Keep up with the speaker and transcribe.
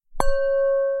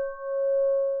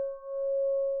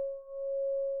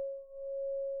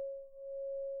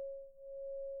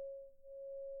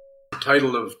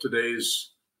title of today's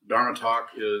Dharma talk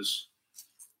is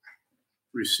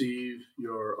Receive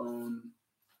Your Own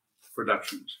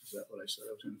Productions. Is that what I said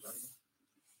I was going to talk about?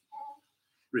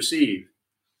 Receive.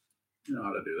 You know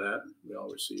how to do that. We all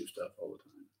receive stuff all the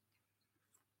time.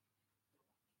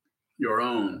 Your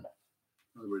own.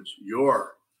 In other words,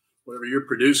 whatever you're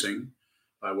producing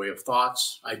by way of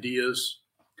thoughts, ideas,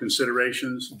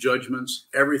 considerations, judgments,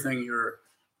 everything you're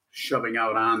shoving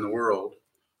out on the world,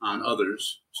 on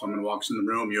others. Someone walks in the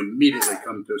room, you immediately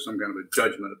come to some kind of a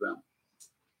judgment of them.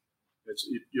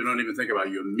 You don't even think about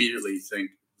it. You immediately think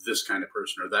this kind of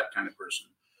person or that kind of person,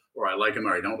 or I like him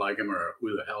or I don't like him, or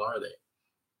who the hell are they?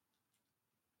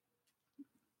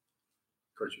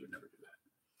 Of course, you would never do that.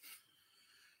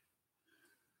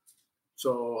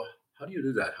 So how do you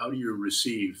do that? How do you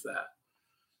receive that?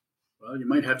 Well, you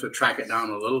might have to track it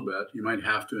down a little bit. You might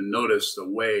have to notice the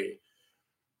way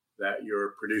that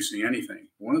you're producing anything.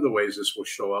 One of the ways this will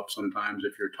show up sometimes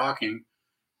if you're talking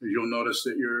is you'll notice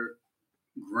that your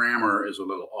grammar is a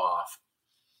little off.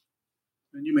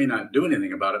 And you may not do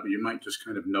anything about it, but you might just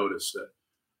kind of notice that.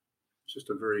 It's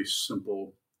just a very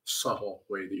simple, subtle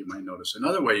way that you might notice.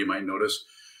 Another way you might notice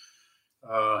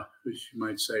is you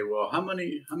might say, well, how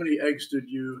many eggs did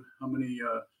you, how many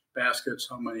baskets,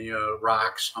 how many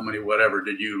rocks, how many whatever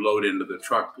did you load into the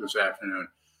truck this afternoon?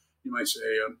 You might say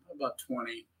about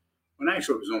 20, when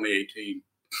actually it was only 18.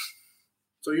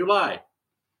 So you lied.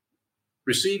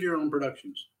 Receive your own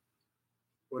productions.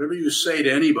 Whatever you say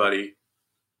to anybody,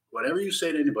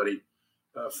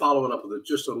 follow it up with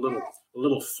just a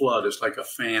little flood. It's like a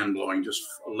fan blowing. Just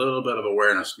a little bit of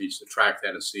awareness needs to track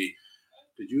that and see,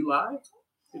 did you lie?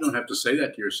 You don't have to say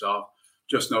that to yourself.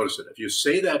 Just notice it. If you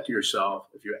say that to yourself,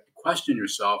 if you question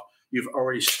yourself, you've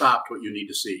already stopped what you need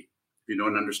to see. If you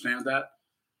don't understand that,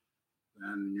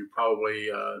 then you probably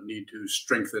need to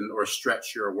strengthen or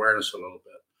stretch your awareness a little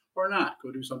bit. Or not.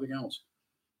 Go do something else.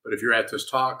 But if you're at this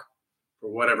talk, for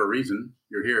whatever reason,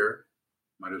 you're here,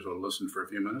 might as well listen for a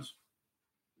few minutes.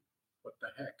 What the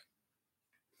heck?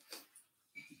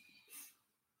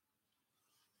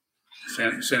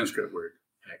 Sanskrit word,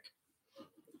 heck.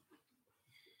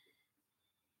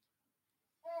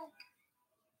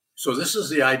 So this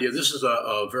is the idea. This is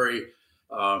a very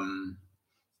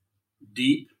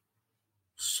deep,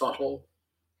 subtle,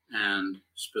 and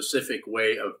specific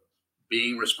way of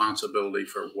being responsibility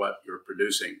for what you're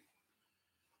producing.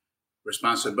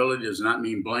 Responsibility does not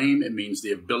mean blame. It means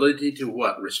the ability to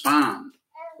what? Respond.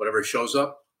 Whatever shows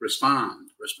up,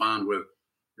 respond. Respond with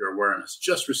your awareness.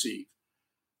 Just receive.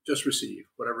 Just receive.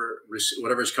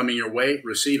 Whatever's coming your way,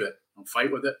 receive it. Don't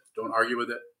fight with it. Don't argue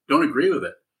with it. Don't agree with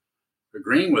it.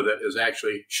 Agreeing with it is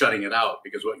actually shutting it out,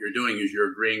 because what you're doing is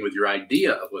you're agreeing with your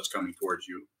idea of what's coming towards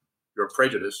you, your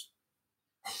prejudice,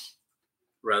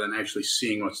 rather than actually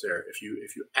seeing what's there. If you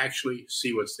actually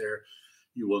see what's there,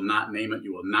 you will not name it.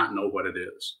 You will not know what it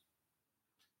is.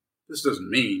 This doesn't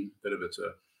mean that if it's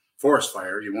a forest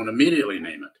fire, you won't immediately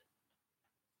name it.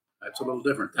 That's a little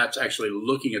different. That's actually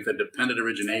looking at the dependent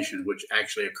origination, which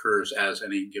actually occurs as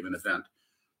any given event.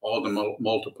 All the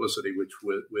multiplicity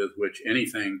with which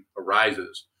anything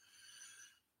arises.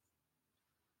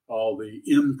 All the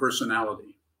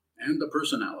impersonality and the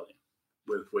personality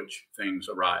with which things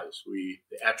arise. The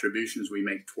attributions we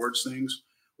make towards things.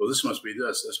 Well, this must be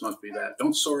this must be that.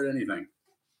 Don't sort anything.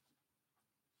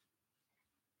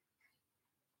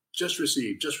 Just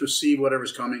receive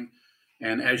whatever's coming.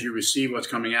 And as you receive what's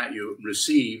coming at you,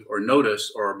 receive or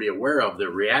notice or be aware of the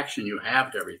reaction you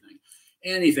have to everything.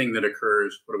 Anything that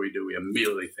occurs, what do? We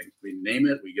immediately think. We name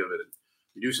it, we give it,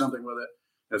 we do something with it.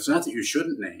 It's not that you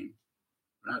shouldn't name.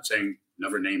 We're not saying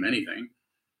never name anything,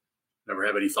 never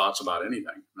have any thoughts about anything.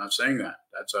 I'm not saying that.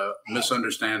 That's a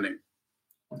misunderstanding.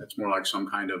 That's more like some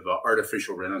kind of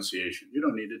artificial renunciation. You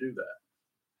don't need to do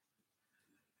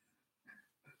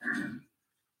that.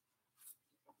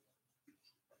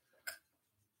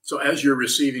 So as you're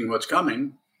receiving what's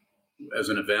coming, as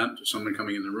an event, someone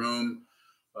coming in the room,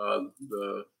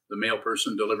 the mail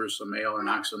person delivers the mail or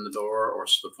knocks on the door, or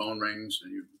the phone rings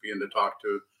and you begin to talk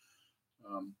to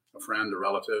a friend or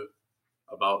relative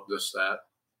about this, that,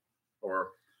 or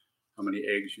how many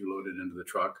eggs you loaded into the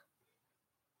truck.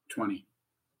 20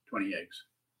 eggs.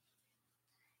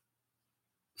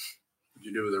 What did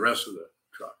you do with the rest of the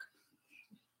truck?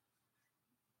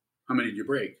 How many did you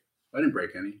break? I didn't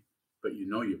break any, but you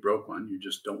know you broke one. You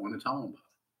just don't want to tell them about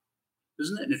it.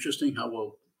 Isn't it interesting how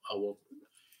we'll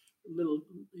little,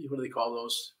 what do they call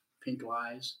those? Pink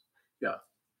lies? Yeah,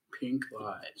 pink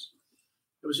lies.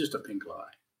 It was just a pink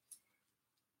lie.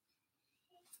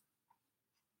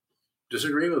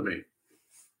 Disagree with me.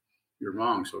 You're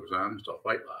wrong, Suzanne. It's a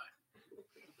white lie.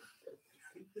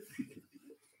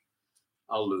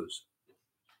 I'll lose.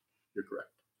 You're correct.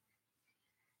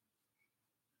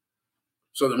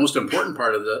 So the most important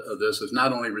part of this is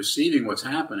not only receiving what's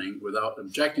happening without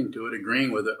objecting to it,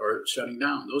 agreeing with it, or shutting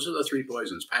down. Those are the three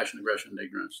poisons: passion, aggression, and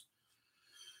ignorance.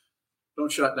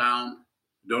 Don't shut down.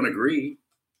 Don't agree,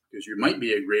 because you might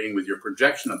be agreeing with your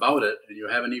projection about it, and you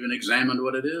haven't even examined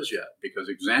what it is yet, because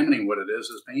examining what it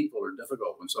is painful or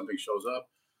difficult. When something shows up,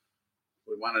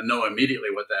 we want to know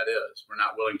immediately what that is. We're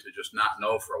not willing to just not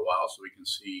know for a while so we can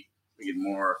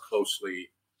more closely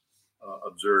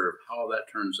observe how that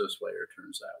turns this way or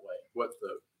turns that way, what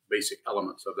the basic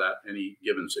elements of that any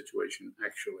given situation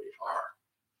actually are.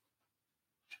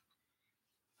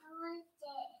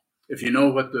 If you know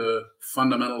what the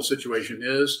fundamental situation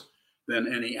is, then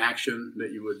any action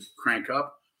that you would crank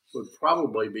up would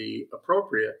probably be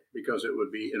appropriate, because it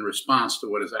would be in response to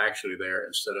what is actually there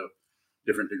instead of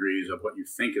different degrees of what you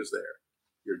think is there.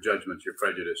 Your judgments, your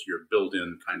prejudice, your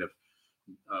built-in kind of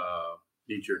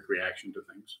knee-jerk reaction to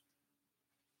things.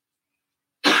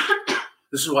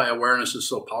 This is why awareness is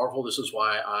so powerful. This is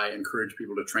why I encourage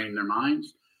people to train their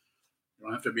minds. You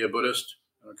don't have to be a Buddhist.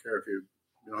 I don't care if you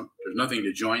don't. There's nothing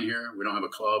to join here. We don't have a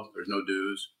club. There's no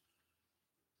dues.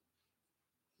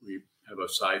 We have a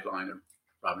sideline of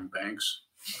robbing banks.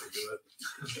 How we do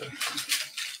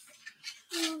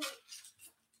it.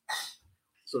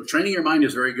 So training your mind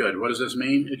is very good. What does this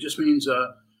mean? It just means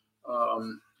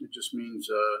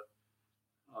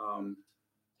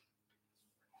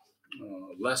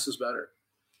less is better.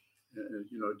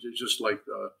 Just like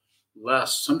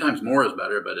less, sometimes more is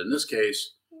better, but in this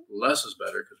case, less is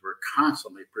better, because we're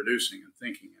constantly producing and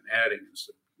thinking and adding and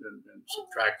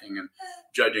subtracting and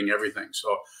judging everything.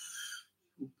 So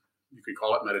you could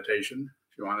call it meditation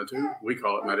if you wanted to. We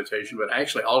call it meditation, but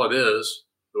actually all it is,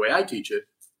 the way I teach it,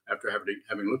 after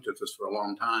having looked at this for a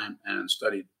long time and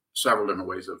studied several different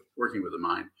ways of working with the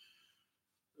mind,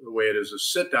 the way it is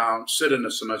sit down, sit in a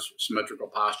symmetrical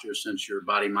posture. Since your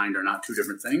body and mind are not two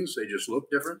different things, they just look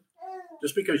different.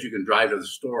 Just because you can drive to the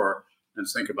store and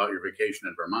think about your vacation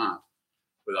in Vermont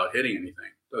without hitting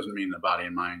anything doesn't mean the body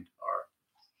and mind are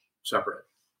separate.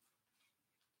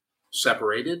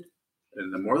 Separated,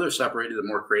 and the more they're separated, the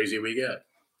more crazy we get.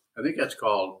 I think that's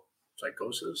called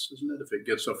psychosis, isn't it? If it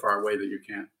gets so far away that you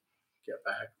can't get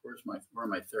back. Where are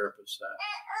my therapists at?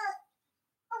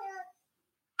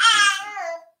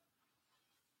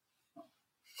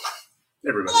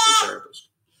 Everybody's a therapist.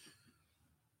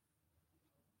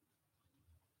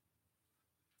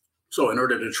 So in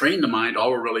order to train the mind,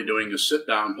 all we're really doing is sit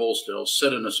down, hold still,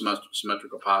 sit in a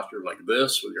symmetrical posture like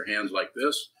this, with your hands like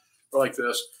this, or like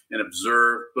this, and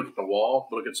observe, look at the wall,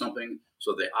 look at something,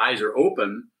 so the eyes are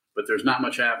open, but there's not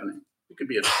much happening. It could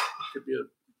be a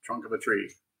trunk of a tree,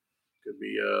 it could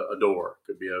be a door, it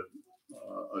could be a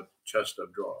chest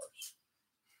of drawers.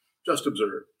 Just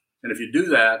observe. And if you do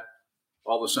that,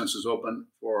 all the senses open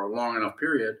for a long enough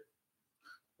period,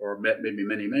 or maybe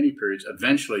many, many periods,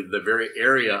 eventually the very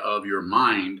area of your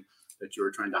mind that you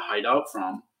are trying to hide out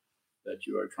from, that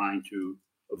you are trying to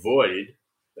avoid,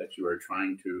 that you are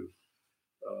trying to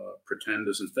pretend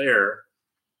isn't there,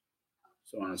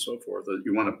 so on and so forth, that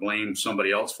you want to blame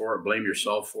somebody else for, or blame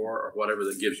yourself for, or whatever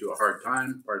that gives you a hard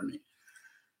time,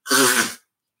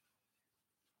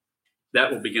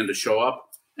 that will begin to show up,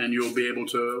 and you'll be able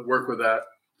to work with that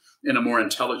in a more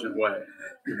intelligent way.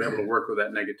 You'll be able to work with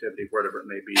that negativity, whatever it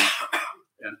may be,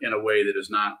 in a way that is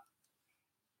not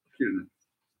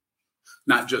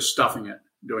just stuffing it,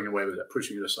 doing away with it,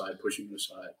 pushing it aside.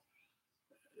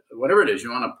 Whatever it is,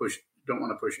 don't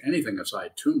want to push anything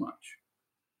aside too much.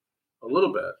 A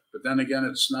little bit, but then again,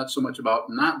 it's not so much about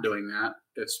not doing that.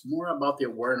 It's more about the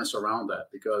awareness around that,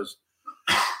 because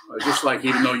just like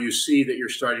even though you see that you're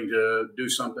starting to do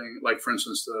something, like for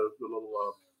instance, the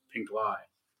little pink lie,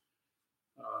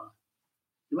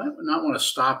 you might not want to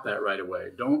stop that right away.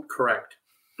 Don't correct.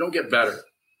 Don't get better.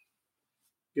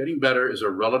 Getting better is a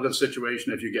relative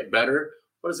situation. If you get better,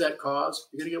 what does that cause?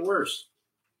 You're going to get worse.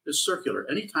 It's circular.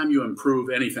 Anytime you improve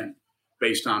anything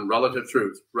based on relative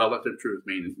truth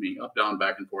meaning up, down,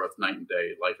 back and forth, night and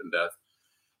day, life and death,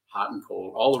 hot and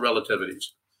cold, all the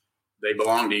relativities, they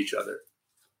belong to each other.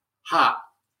 Hot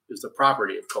is the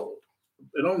property of cold.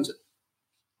 It owns it.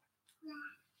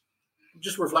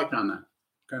 Just reflect on that.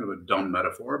 Kind of a dumb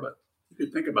metaphor, but if you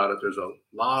think about it, there's a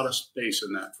lot of space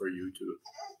in that for you to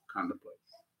contemplate.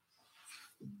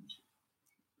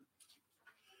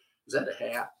 Is that a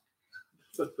hat?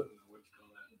 What do you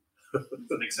call that?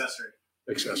 It's an accessory.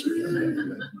 Accessory.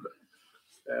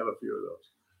 I have a few of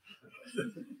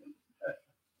those.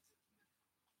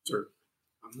 Sir.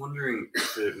 I'm wondering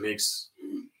if it makes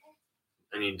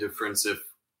any difference if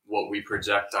what we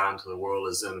project onto the world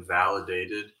is then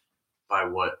validated by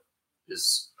what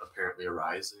is apparently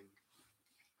arising.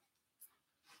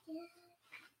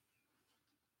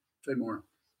 Say more.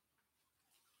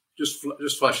 Just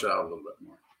flesh it out a little bit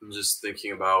more. I'm just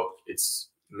thinking about it's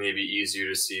maybe easier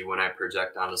to see when I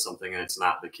project onto something and it's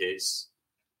not the case.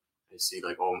 I see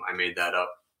like, oh, I made that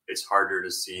up. It's harder to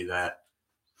see that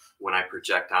when I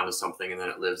project onto something and then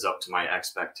it lives up to my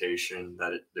expectation,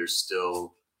 that it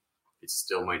still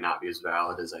might not be as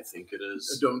valid as I think it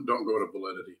is. Don't go to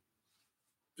validity.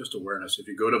 Just awareness. If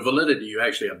you go to validity, you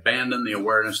actually abandon the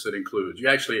awareness that includes. You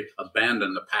actually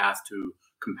abandon the path to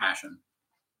compassion.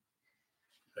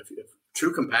 If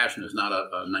true compassion is not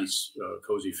a nice,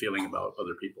 cozy feeling about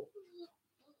other people.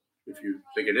 If you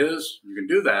think it is, you can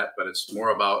do that, but it's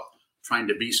more about trying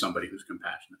to be somebody who's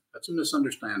compassionate. That's a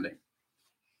misunderstanding.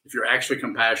 If you're actually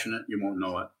compassionate, you won't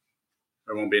know it.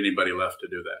 There won't be anybody left to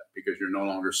do that because you're no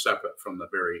longer separate from the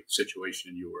very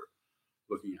situation you were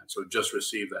looking at. So just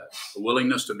receive that. The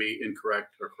willingness to be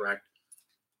incorrect or correct,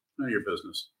 none of your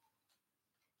business.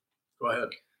 Go ahead.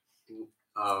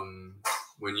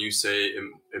 When you say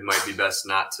it might be best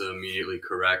not to immediately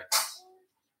correct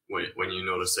when you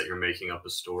notice that you're making up a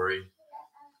story,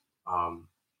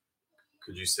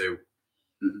 could you say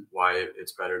why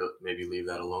it's better to maybe leave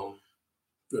that alone?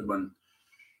 Good one.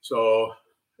 So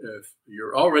if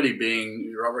you're already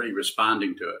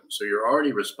responding to it. So you're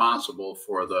already responsible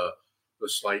for the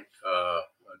slight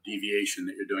deviation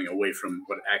that you're doing away from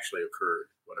what actually occurred,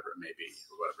 whatever it may be,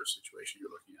 or whatever situation you're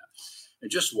looking at.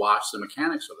 And just watch the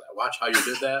mechanics of that. Watch how you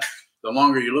did that. The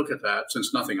longer you look at that,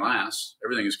 since nothing lasts,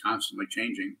 everything is constantly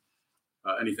changing.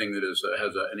 Anything that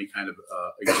has any kind of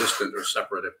existent or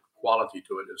separate quality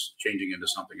to it is changing into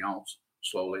something else,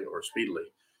 slowly or speedily.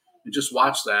 And just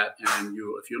watch that, and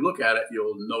if you look at it,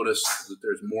 you'll notice that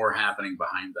there's more happening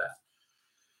behind that.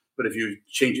 But if you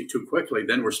change it too quickly,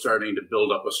 then we're starting to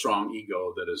build up a strong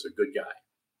ego that is a good guy,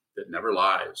 that never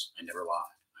lies. I never lie.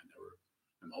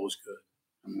 I'm always good.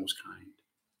 I'm always kind.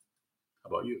 How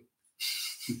about you?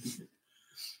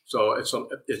 So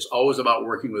it's always about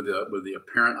working with the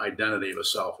apparent identity of a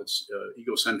self. It's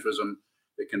egocentrism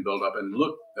that can build up and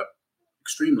look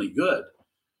extremely good,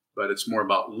 but it's more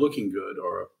about looking good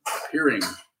or appearing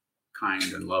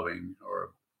kind and loving,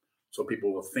 or so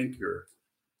people will think you're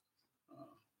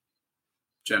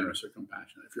generous or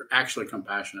compassionate. If you're actually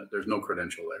compassionate, there's no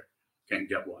credential there. Can't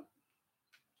get one.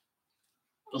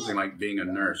 Something like being a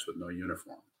nurse with no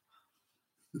uniform.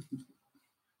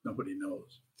 Nobody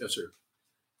knows. Yes, sir.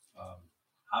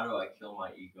 How do I kill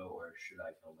my ego, or should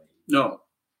I kill my ego? No.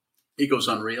 Ego's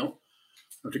unreal. You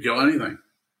don't have to kill anything.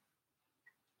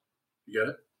 You get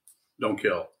it? Don't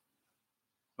kill.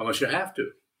 Unless you have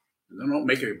to. And then don't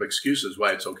make excuses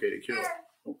why it's okay to kill.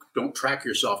 Don't track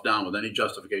yourself down with any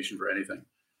justification for anything.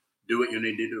 Do what you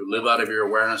need to do. Live out of your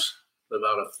awareness. Live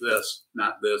out of this,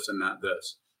 not this, and not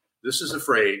this. This is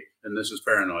afraid, and this is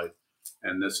paranoid,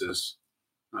 and this is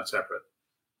not separate.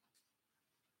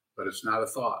 But it's not a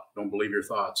thought. Don't believe your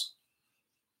thoughts.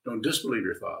 Don't disbelieve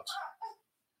your thoughts.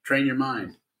 Train your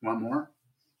mind. Want more?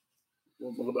 A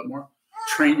little bit more?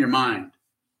 Train your mind.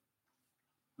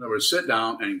 In other words, sit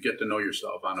down and get to know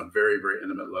yourself on a very, very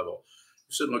intimate level.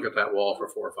 You sit and look at that wall for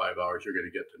 4 or 5 hours, you're going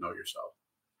to get to know yourself.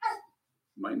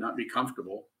 It might not be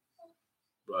comfortable,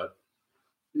 but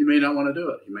you may not want to do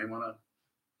it. You may want to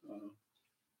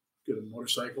get a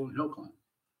motorcycle and hill climb.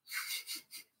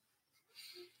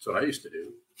 That's what I used to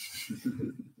do.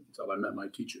 That's how I met my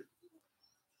teacher.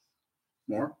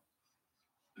 More?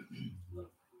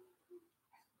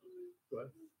 Go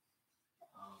ahead.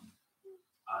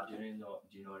 Do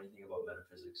you know anything about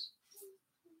metaphysics?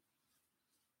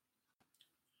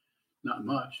 Not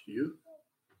much. Do you?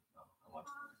 No, I want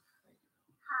to. Thank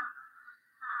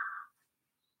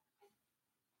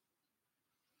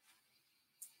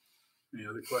you. Any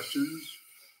other questions?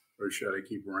 Or should I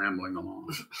keep rambling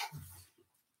along?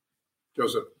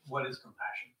 Joseph. What is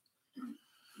compassion?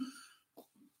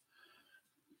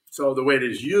 So the way it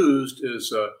is used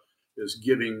is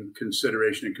giving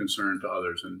consideration and concern to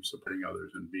others and supporting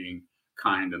others and being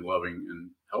kind and loving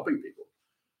and helping people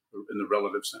in the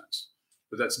relative sense.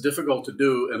 But that's difficult to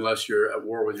do unless you're at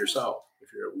war with yourself.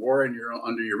 If you're at war and you're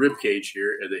under your rib cage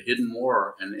here, the hidden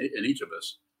war in each of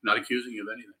us, not accusing you of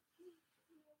anything.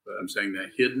 But I'm saying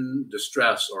the hidden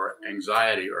distress or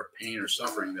anxiety or pain or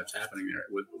suffering that's happening there,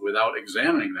 without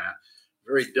examining that,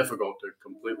 very difficult to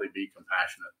completely be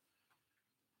compassionate.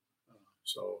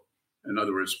 So, in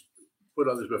other words, put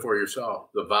others before yourself.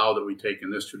 The vow that we take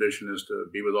in this tradition is to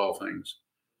be with all things.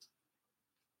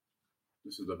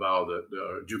 This is the vow that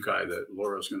Jukai that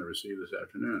Laura's going to receive this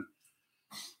afternoon.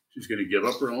 She's going to give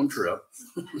up her own trip.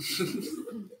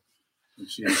 And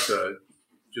she's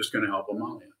just going to help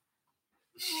Amalia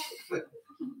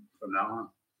from now on.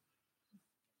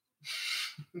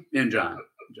 And John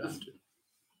too.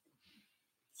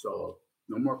 So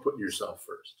no more putting yourself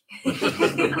first.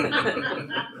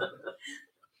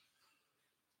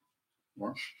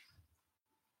 More?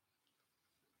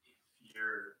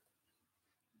 You're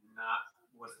not,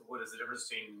 what is the difference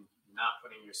between not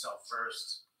putting yourself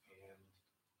first and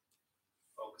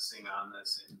focusing on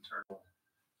this internal,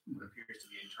 what appears to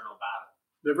be internal battle?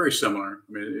 They're very similar. I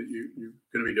mean, you're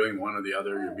going to be doing one or the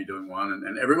other. You'll be doing one,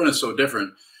 and everyone is so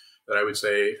different that I would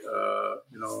say,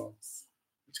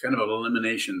 it's kind of an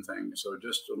elimination thing. So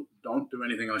just don't do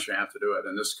anything unless you have to do it.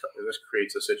 And this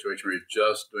creates a situation where you're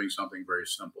just doing something very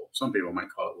simple. Some people might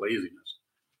call it laziness.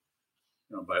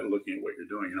 By looking at what you're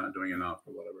doing, you're not doing enough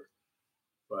or whatever.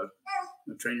 But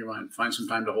train your mind. Find some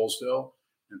time to hold still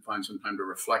and find some time to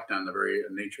reflect on the very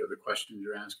nature of the questions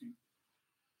you're asking.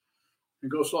 And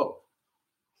go slow.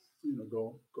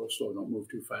 Go slow. Don't move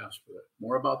too fast with it.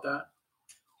 More about that?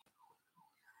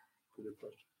 Good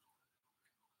question.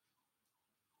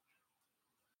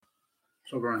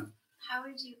 So, Brian. How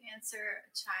would you answer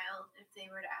a child if they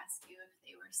were to ask you if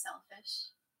they were selfish?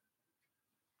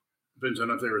 Depends on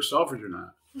if they were selfish or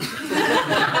not.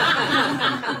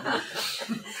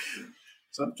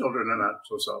 Some children are not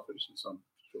so selfish, and some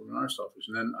children are selfish.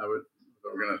 And then if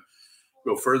we're going to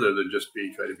go further than just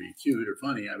try to be cute or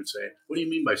funny, I would say, what do you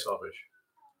mean by selfish?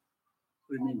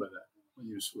 What do you mean by that? What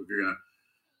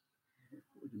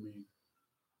do you mean?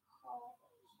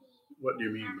 What do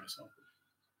you mean by selfish?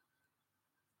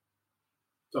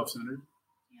 Self-centered?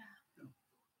 Yeah.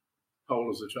 How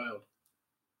old is the child?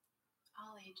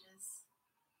 All ages.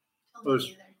 Till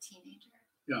maybe they're a teenager.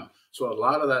 Yeah. So a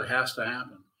lot of that has to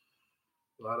happen.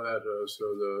 A lot of that,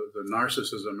 so the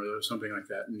narcissism or something like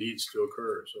that needs to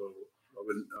occur. So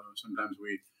sometimes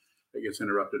it gets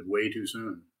interrupted way too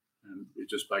soon. And it's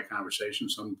just by conversation,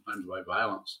 sometimes by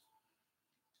violence.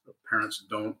 But parents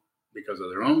don't, because of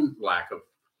their own lack of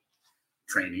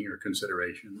training or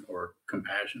consideration or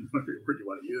compassion, whatever word you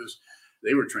want to use,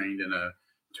 they were trained in a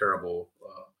terrible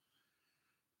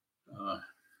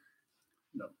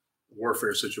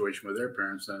warfare situation with their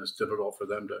parents, and it's difficult for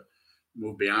them to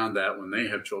move beyond that when they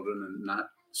have children and not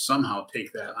somehow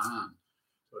take that on.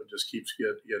 So it just keeps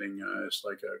getting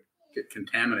get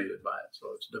contaminated by it.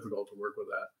 So it's difficult to work with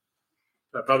that.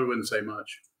 I probably wouldn't say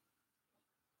much.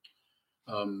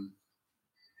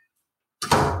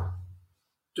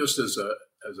 Just as a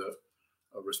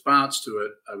response to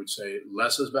it, I would say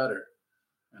less is better.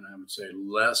 And I would say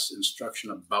less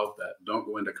instruction about that. Don't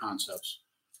go into concepts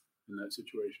in that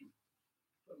situation.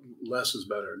 Less is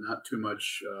better. Not too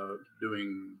much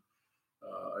doing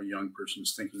a young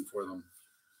person's thinking for them.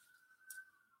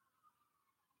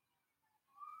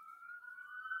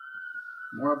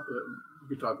 We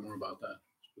could talk more about that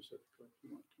specifically if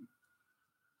you want to.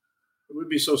 It would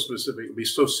be so specific. It would be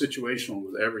so situational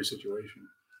with every situation.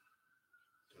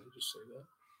 Did I just say that?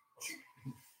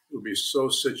 It would be so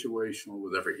situational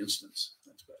with every instance.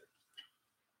 That's better.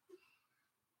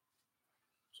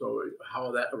 So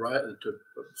how that, right, to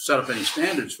set up any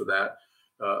standards for that,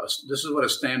 this is what a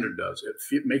standard does.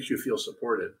 It makes you feel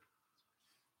supported.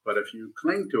 But if you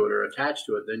cling to it or attach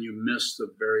to it, then you miss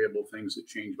the variable things that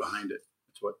change behind it.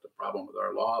 That's what the problem with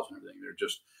our laws and everything. They're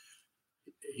just,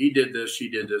 he did this, she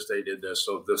did this, they did this,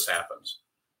 so this happens.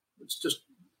 It's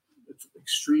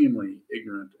extremely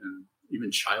ignorant and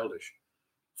even childish.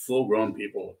 Full-grown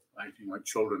people acting like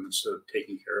children instead of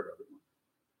taking care of everyone.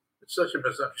 It's such a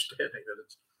misunderstanding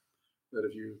that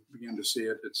if you begin to see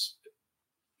it, it's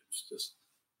just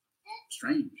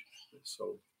strange. It's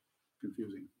so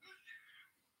confusing.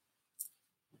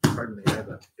 Pardon me, I have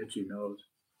an itchy nose.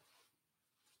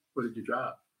 What did you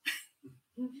drop?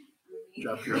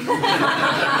 Drop your Did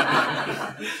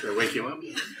I wake you up?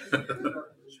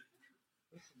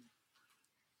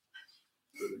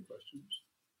 Further questions?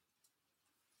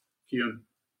 Keon?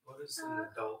 What does an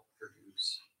adult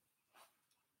produce?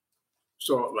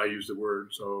 So I use the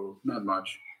word, so not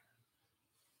much.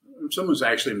 If someone's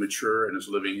actually mature and is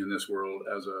living in this world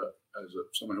as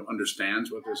someone who understands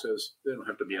what this is, they don't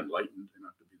have to be enlightened. They don't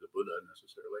have to be the Buddha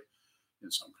necessarily in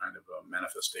some kind of a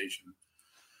manifestation.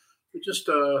 But just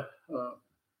a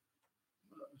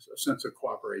sense of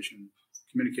cooperation,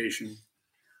 communication,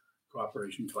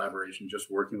 cooperation, collaboration, just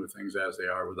working with things as they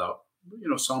are without,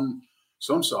 some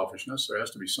selfishness. There has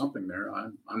to be something there.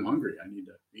 I'm hungry. I need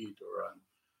to eat,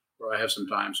 or I have some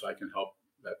time so I can help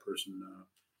that person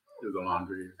do the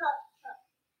laundry.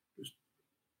 Just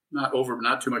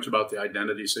not too much about the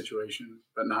identity situation,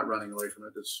 but not running away from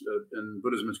it. It's in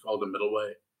Buddhism, it's called the middle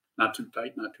way. Not too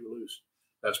tight, not too loose.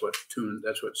 That's what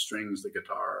strings the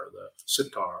guitar, the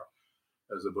sitar,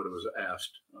 as the Buddha was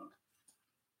asked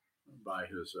by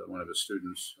his one of his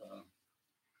students.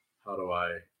 How do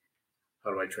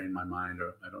I train my mind?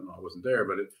 Or I don't know, I wasn't there,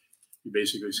 but he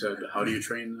basically said, how do you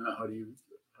tune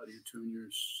your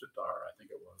sitar? I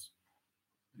think it was.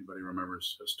 Anybody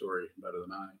remembers a story better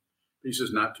than I? He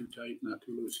says, not too tight, not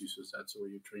too loose. He says, that's the way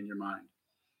you train your mind.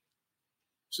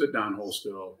 Sit down, hold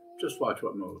still. Just watch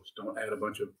what moves. Don't add a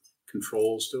bunch of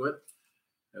controls to it,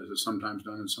 as is sometimes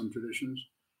done in some traditions.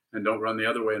 And don't run the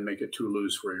other way and make it too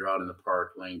loose where you're out in the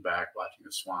park, laying back, watching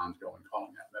the swans go and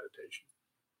calling that meditation.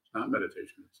 It's not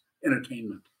meditation, it's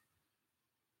entertainment.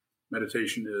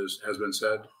 Meditation has been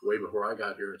said way before I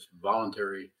got here, it's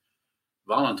voluntary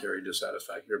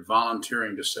dissatisfaction. You're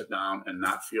volunteering to sit down and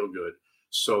not feel good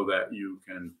so that you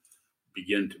can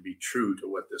begin to be true to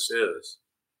what this is,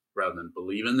 rather than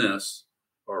believe in this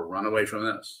or run away from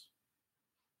this.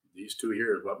 These two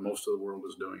here is what most of the world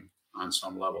is doing on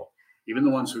some level. Even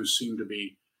the ones who seem to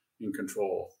be in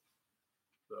control,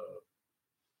 the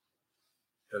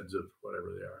heads of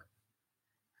whatever they are.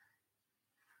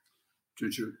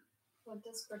 Choo-choo. What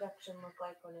does production look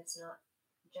like when it's not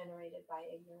generated by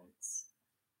ignorance?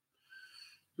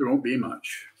 There won't be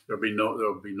much. There'll be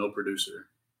no producer.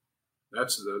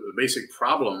 That's the basic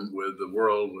problem with the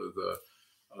world, with the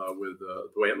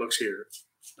way it looks here.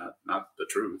 Not the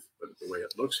truth, but the way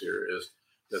it looks here is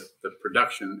that the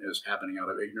production is happening out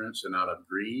of ignorance and out of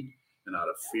greed and out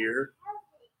of fear,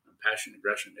 and passion,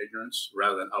 aggression, ignorance,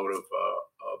 rather than out of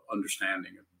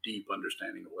understanding, of deep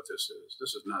understanding of what this is.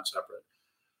 This is not separate.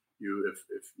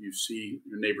 If you see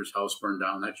your neighbor's house burned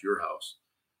down, that's your house.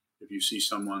 If you see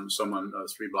someone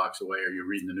 3 blocks away, or you're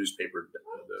reading the newspaper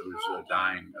who's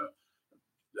dying,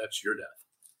 that's your death.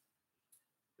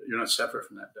 You're not separate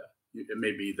from that death. It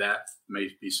may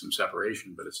be some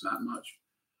separation, but it's not much.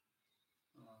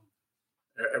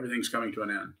 Everything's coming to an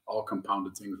end. All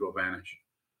compounded things will vanish.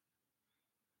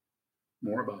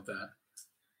 More about that.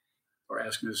 Or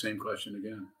ask me the same question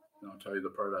again, and I'll tell you the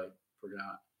part I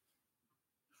forgot.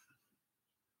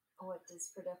 What does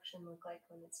production look like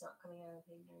when it's not coming out of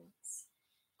ignorance?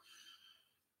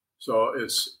 So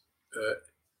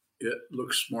it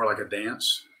looks more like a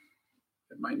dance.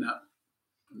 It might not.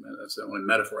 That's the only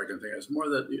metaphor I can think of. It's more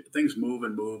that things move,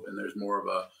 and there's more of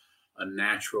a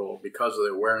natural, because of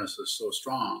the awareness is so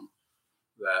strong,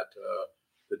 that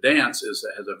the dance has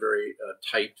a very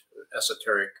tight,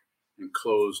 esoteric, and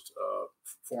closed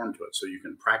form to it. So you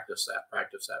can practice that,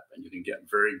 and you can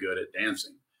get very good at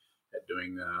dancing, at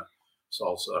doing the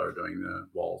salsa or doing the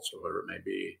waltz or whatever it may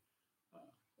be,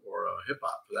 or hip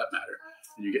hop for that matter.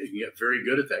 And you can get very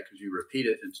good at that because you repeat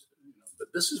it. But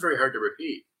this is very hard to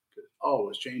repeat because it's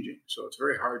always changing. So it's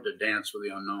very hard to dance with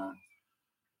the unknown.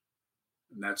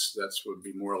 And that's would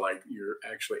be more like you're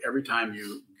actually, every time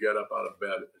you get up out of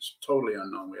bed, it's totally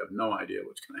unknown. We have no idea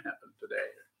what's going to happen today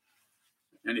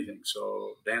or anything.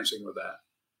 So dancing with that.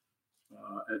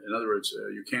 In other words,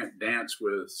 you can't dance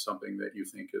with something that you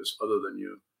think is other than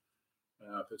you.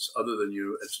 If it's other than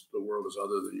you, the world is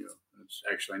other than you. It's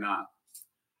actually not.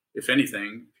 If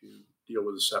anything, if you deal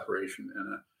with the separation in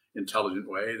an intelligent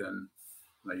way, then,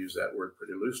 and I use that word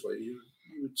pretty loosely, you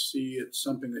would see it's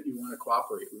something that you want to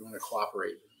cooperate. We want to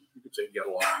cooperate. You could say get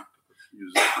along,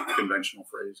 use a conventional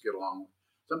phrase, get along.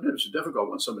 Sometimes it's difficult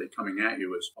when somebody coming at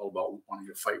you is all about wanting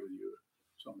to fight with you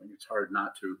or something. It's hard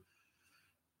not to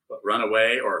run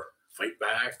away or fight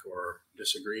back or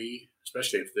disagree,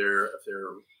 especially if their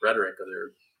rhetoric or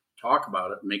their talk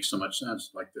about it makes so much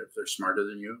sense. Like if they're smarter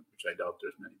than you, which I doubt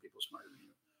there's many people smarter than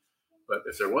you. But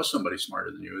if there was somebody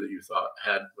smarter than you that you thought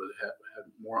had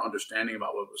more understanding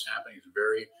about what was happening, it's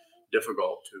very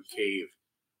difficult to cave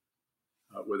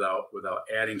without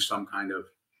adding some kind of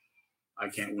I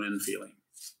can't win feeling.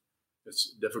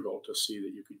 It's difficult to see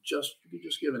that you could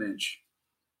just give an inch.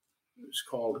 It's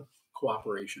called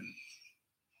cooperation.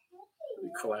 We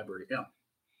collaborate, yeah.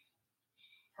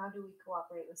 How do we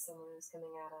cooperate with someone who's coming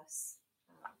at us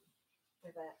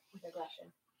with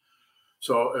aggression?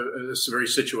 So it's very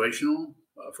situational.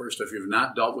 First, if you've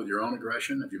not dealt with your own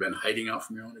aggression, if you've been hiding out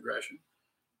from your own aggression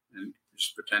and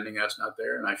just pretending that's not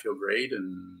there and I feel great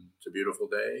and it's a beautiful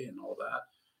day and all that,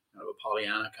 kind of a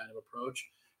Pollyanna kind of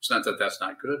approach. It's not that that's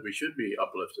not good. We should be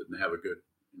uplifted and have a good,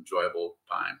 enjoyable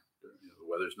time. The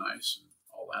weather's nice and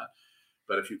all that.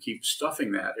 But if you keep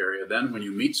stuffing that area, then when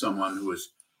you meet someone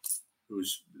who's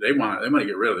they want to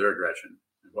get rid of their aggression,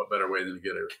 and what better way than to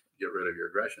get rid of your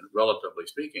aggression, relatively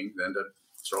speaking, than to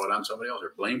throw it on somebody else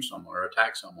or blame someone or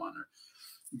attack someone or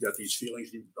you got these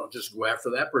feelings, you don't just go after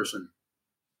that person.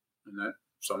 And that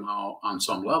somehow, on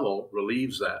some level,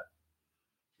 relieves that.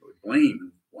 We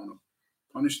blame, want to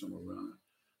punish them, or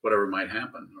whatever might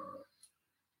happen.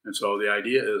 And so the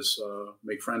idea is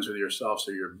make friends with yourself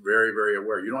so you're very, very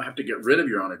aware. You don't have to get rid of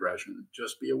your own aggression.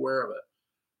 Just be aware of it.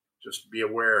 Just be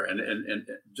aware. And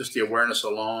just the awareness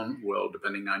alone will,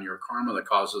 depending on your karma, the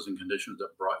causes and conditions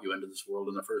that brought you into this world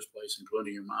in the first place,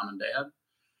 including your mom and dad,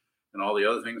 and all the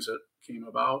other things that came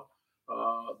about,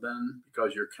 then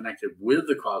because you're connected with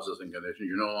the causes and conditions,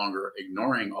 you're no longer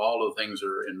ignoring all the things that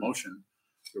are in motion.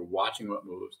 You're watching what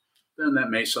moves. Then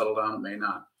that may settle down, it may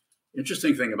not.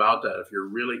 Interesting thing about that, if you're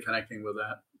really connecting with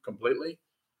that completely,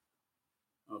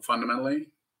 fundamentally,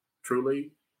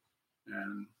 truly,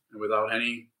 and without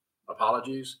any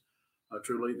apologies,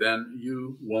 truly, then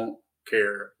you won't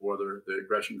care whether the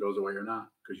aggression goes away or not,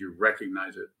 because you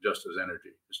recognize it just as energy.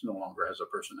 It no longer has a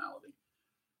personality.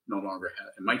 No longer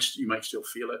has. You might still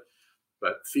feel it,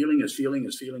 but feeling is feeling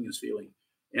is feeling is feeling.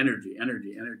 Energy,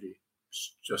 energy, energy.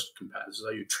 It's just compassion. This is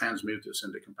how you transmute this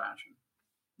into compassion.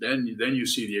 Then you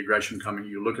see the aggression coming.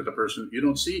 You look at the person.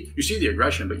 You see the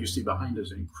aggression, but you see behind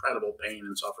us incredible pain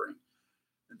and suffering,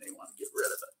 and they want to get rid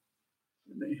of it.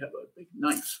 And they have a big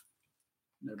knife.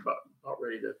 And they're about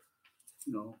ready to,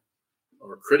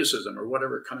 or criticism or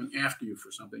whatever coming after you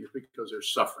for something. It's because they're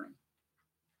suffering,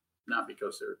 not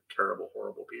because they're terrible,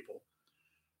 horrible people.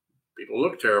 People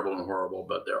look terrible and horrible,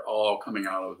 but they're all coming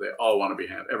out of. They all want to be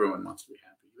happy. Everyone wants to be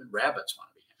happy. Even rabbits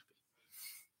want to be happy.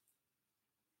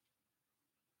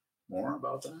 More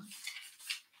about that?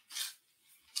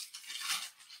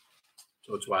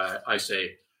 So it's why I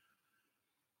say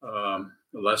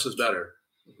less is better.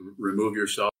 Remove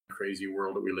yourself from the crazy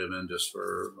world that we live in just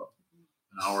for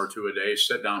an hour or two a day.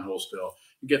 Sit down, hold still.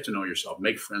 Get to know yourself.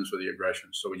 Make friends with the aggression.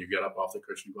 So when you get up off the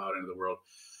cushion, go out into the world,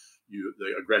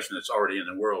 the aggression that's already in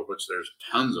the world, which there's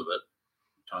tons of it,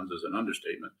 tons is an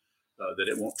understatement, that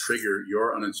it won't trigger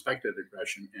your uninspected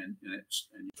aggression, and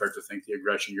you start to think the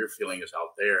aggression you're feeling is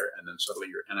out there, and then suddenly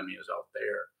your enemy is out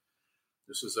there.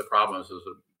 This is the problem. This is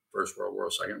the First World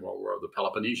War, Second World War, the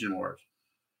Peloponnesian Wars.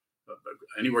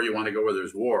 Anywhere you want to go where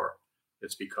there's war,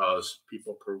 it's because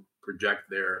people project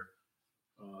their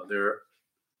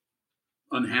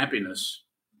unhappiness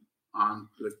on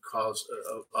the cause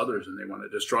of others, and they want to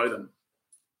destroy them.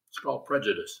 It's called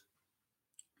prejudice.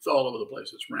 It's all over the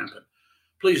place. It's rampant.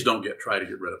 Please don't try to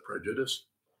get rid of prejudice.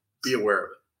 Be aware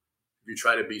of it. If you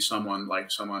try to be someone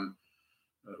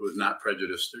who is not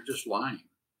prejudiced, they're just lying.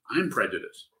 I'm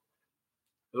prejudiced.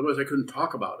 Otherwise, I couldn't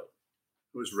talk about it.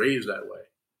 I was raised that way.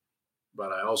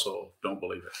 But I also don't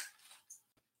believe it.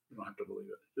 You don't have to believe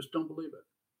it. Just don't believe it.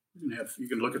 You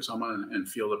can look at someone and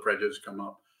feel the prejudice come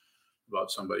up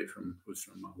about somebody who's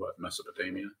from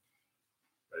Mesopotamia.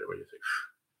 Right away you think,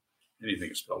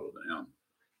 anything is spelled with an M.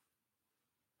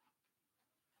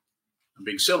 I'm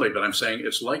being silly, but I'm saying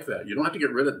it's like that. You don't have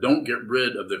to don't get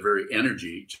rid of the very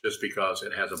energy just because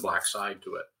it has a black side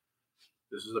to it.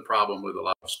 This is the problem with a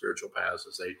lot of spiritual paths,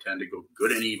 is they tend to go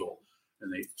good and evil,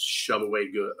 and they shove away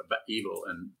evil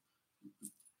and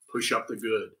push up the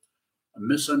good. A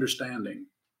misunderstanding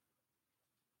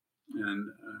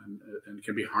and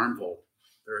can be harmful,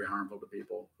 very harmful to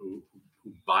people who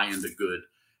buy into good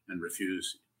and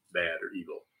refuse bad or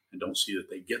evil and don't see that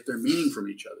they get their meaning from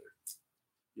each other.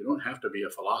 You don't have to be a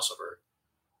philosopher.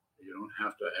 You don't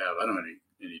have to have, I don't have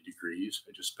any degrees.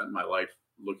 I just spent my life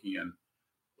looking at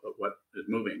what is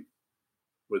moving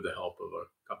with the help of a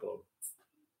couple of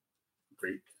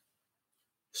great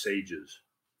sages.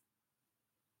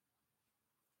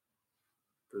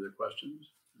 Further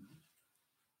questions?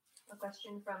 A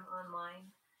question from online,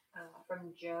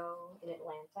 from Joe in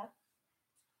Atlanta.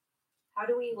 How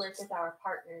do we work with our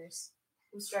partners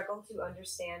who struggle to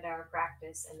understand our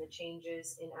practice and the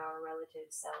changes in our relative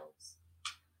selves?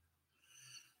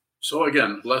 So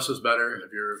again, less is better.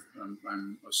 If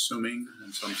I'm assuming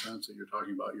in some sense that you're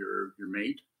talking about your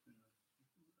mate,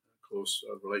 close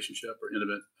relationship or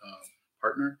intimate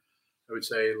partner. I would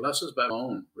say less is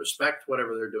better. Respect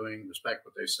whatever they're doing. Respect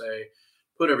what they say.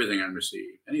 Put everything on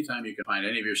receive. Anytime you can find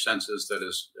any of your senses that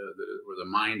is where the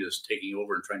mind is taking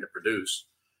over and trying to produce,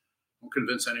 don't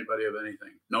convince anybody of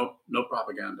anything. No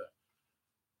propaganda.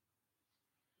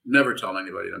 Never tell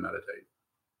anybody to meditate.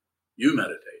 You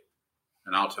meditate,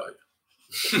 and I'll tell you.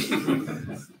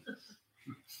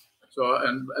 So,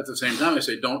 and at the same time, I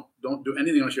say, don't do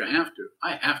anything unless you have to.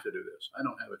 I have to do this. I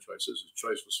don't have a choice. This is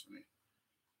choiceless for me.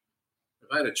 If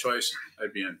I had a choice,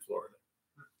 I'd be in Florida,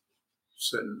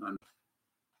 sitting on,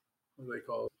 what do they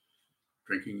call it?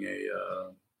 Drinking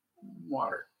a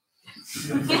water.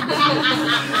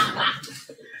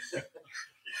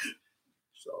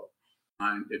 So,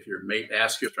 if your mate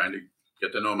asks you, trying to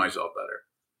get to know myself better,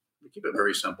 we keep it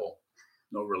very simple.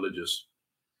 No religious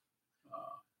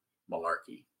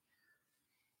malarkey.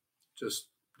 Just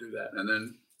do that, and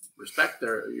then respect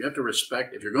you have to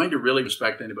respect. If you're going to really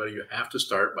respect anybody, you have to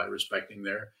start by respecting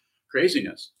their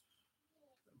craziness.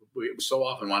 We so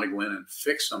often want to go in and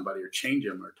fix somebody or change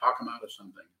them or talk them out of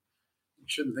something. You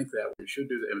shouldn't think that. We should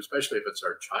do that, especially if it's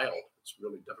our child. It's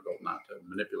really difficult not to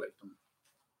manipulate them.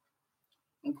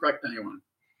 Don't correct anyone.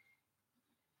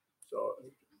 So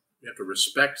you have to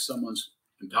respect someone's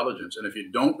intelligence, and if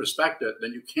you don't respect it,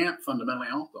 then you can't fundamentally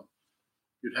help them.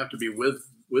 You'd have to be with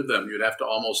them. You'd have to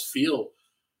almost feel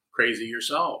crazy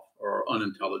yourself, or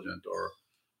unintelligent, or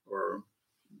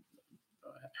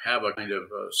have a kind of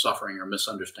suffering or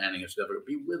misunderstanding. It's difficult.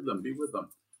 Be with them. Be with them.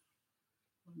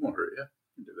 It won't hurt you.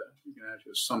 You can do that. You can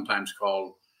actually, it's sometimes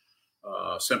called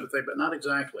sympathy, but not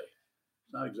exactly.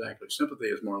 Not exactly. Sympathy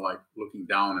is more like looking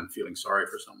down and feeling sorry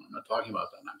for someone. I'm not talking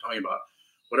about that. I'm talking about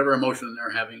whatever emotion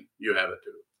they're having, you have it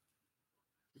too.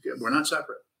 Okay, we're not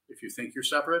separate. If you think you're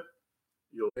separate,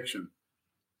 you'll fiction.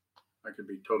 I could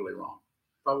be totally wrong.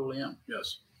 Probably am,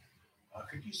 yes.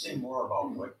 Could you say more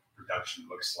about what production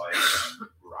looks like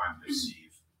or on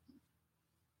receive?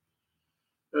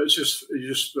 It's just you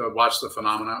just watch the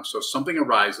phenomena. So something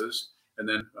arises, and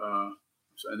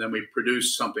then we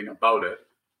produce something about it.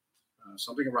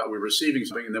 We're receiving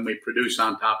something, and then we produce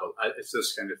on top of it. It's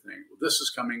this kind of thing. Well, this is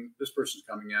coming. This person's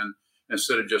coming in.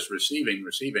 Instead of just receiving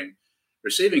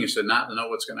is to not know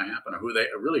what's going to happen or who they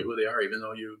are, even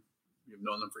though you've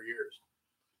known them for years.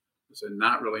 It's to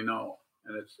not really know.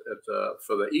 And it's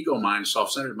for the ego mind,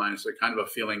 self-centered mind, it's a kind of a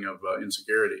feeling of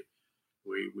insecurity.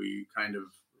 We kind of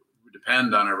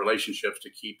depend on our relationships to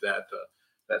keep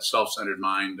that self-centered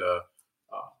mind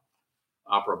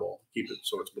operable, keep it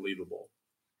so it's believable.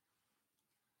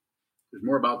 There's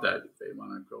more about that if they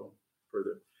want to go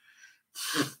further.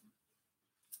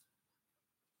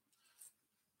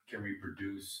 Can we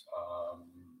produce I don't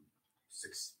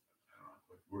know,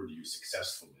 what word do you use,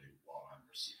 successfully while on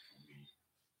receive?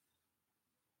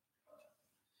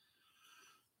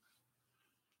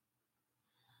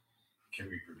 Can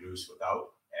we produce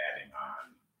without adding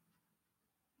on?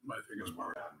 I think it's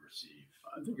word on receive.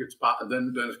 I think it's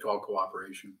then it's called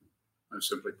cooperation.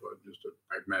 Simply put, just a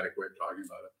pragmatic way of talking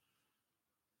about it.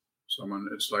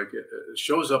 It's like it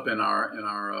shows up in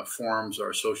our forms,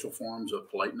 our social forms of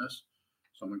politeness.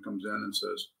 Someone comes in and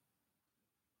says,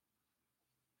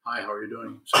 "Hi, how are you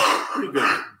doing?" So, pretty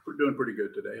good. We're doing pretty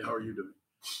good today. How are you doing?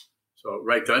 So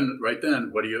right then,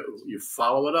 what do you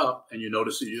follow it up, and you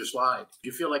notice that you just lied.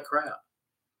 You feel like crap.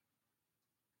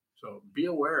 So be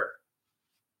aware.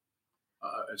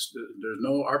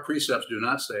 Our precepts do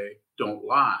not say don't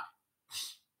lie.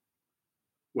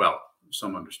 Well,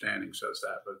 some understanding says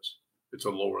that, but it's a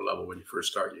lower level when you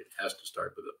first start. It has to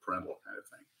start with a parental kind of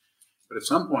thing. But at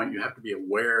some point, you have to be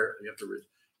aware. You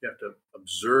have to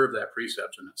observe that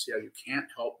precept and see how you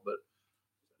can't help but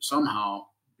somehow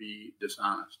be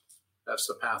dishonest. That's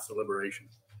the path to liberation.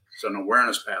 It's an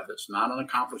awareness path. It's not an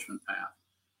accomplishment path.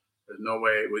 There's no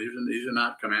way. Well, these are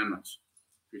not commandments.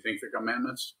 If you think they're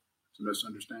commandments, it's a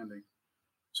misunderstanding.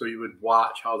 So you would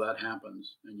watch how that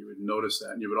happens, and you would notice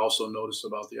that, and you would also notice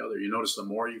about the other. You notice the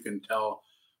more you can tell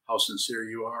how sincere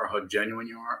you are, how genuine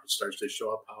you are, it starts to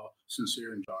show up how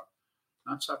sincere you are.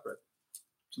 Not separate.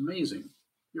 It's amazing.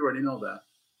 You already know that.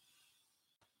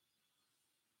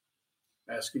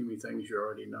 Asking me things you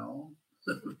already know.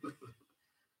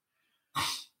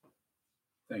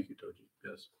 Thank you, Toji.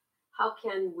 Yes. How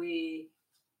can we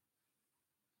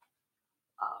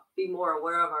be more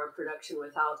aware of our production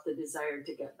without the desire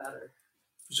to get better?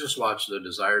 Just watch the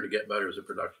desire to get better as a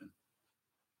production.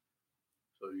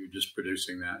 So you're just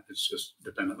producing that. It's just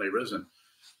dependently risen.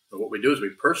 But what we do is we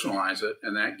personalize it,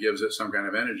 and that gives it some kind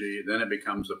of energy. Then it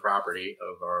becomes the property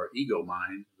of our ego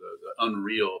mind, the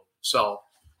unreal self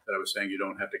that I was saying you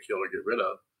don't have to kill or get rid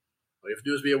of. All you have to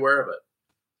do is be aware of it.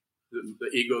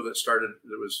 The ego that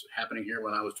was happening here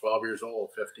when I was 12 years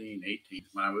old, 15, 18,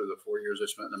 when I was the 4 years I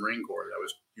spent in the Marine Corps, I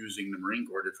was using the Marine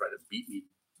Corps to try to beat me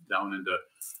down into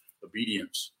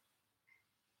obedience.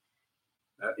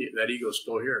 That ego is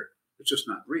still here. It's just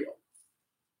not real.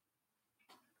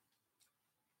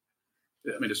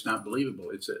 I mean, it's not believable.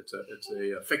 It's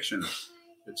a fiction.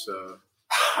 It's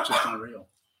just not real.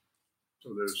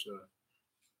 So does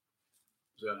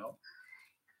that help?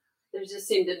 There just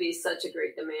seemed to be such a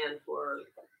great demand for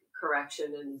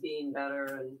correction and being better,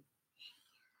 and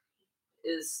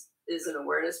is an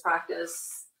awareness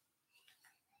practice.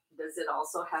 Does it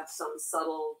also have some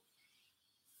subtle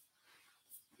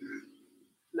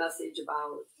message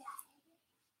about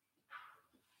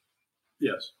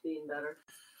Yes. being better.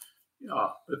 Yeah,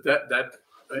 but that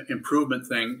improvement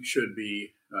thing should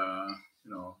be,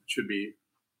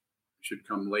 should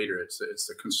come later. It's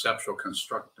the conceptual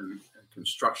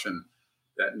construction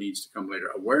that needs to come later.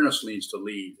 Awareness needs to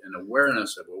lead, and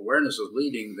awareness is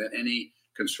leading, then any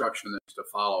construction that's to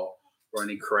follow or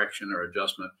any correction or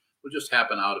adjustment will just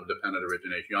happen out of dependent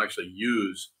origination. You actually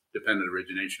use dependent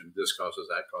origination. This causes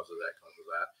that, causes that, causes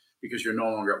that, because you're no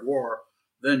longer at war.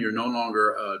 Then you're no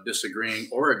longer disagreeing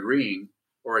or agreeing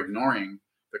or ignoring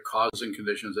the causes and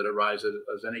conditions that arise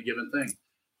as any given thing.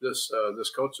 This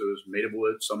kotsu is made of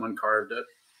wood. Someone carved it,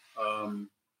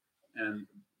 and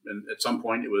at some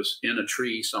point it was in a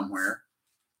tree somewhere.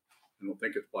 I don't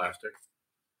think it's plastic,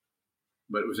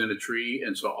 but it was in a tree,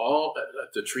 and so all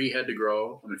the tree had to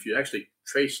grow. And if you actually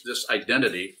trace this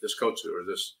identity, this kotsu or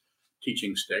this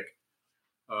teaching stick,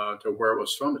 to where it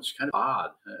was from, it's kind of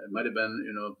odd. It might have been,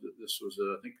 this was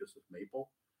I think this is maple.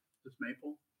 This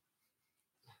maple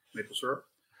syrup.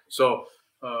 So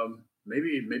maybe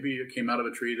it came out of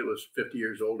a tree that was 50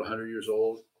 years old, 100 years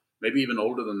old, maybe even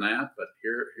older than that. But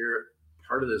here,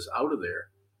 part of this out of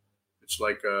there. It's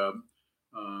like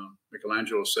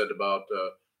Michelangelo said about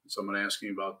someone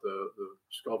asking about the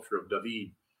sculpture of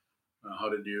David. How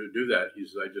did you do that? He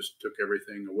said, I just took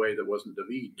everything away that wasn't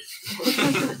David.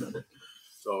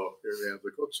 So here we have the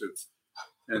kotsu.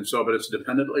 And so, but it's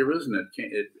dependently arisen.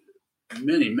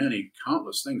 Many,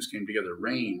 countless things came together.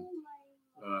 Rain.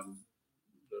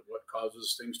 What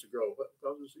causes things to grow? What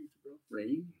causes things to grow?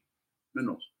 Rain.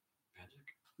 Minerals.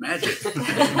 Magic.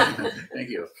 Thank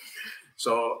you.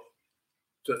 So,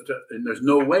 and there's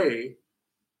no way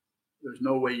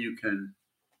you can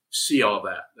see all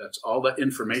that. That's all that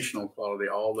informational quality,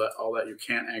 all that you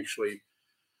can't actually.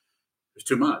 It's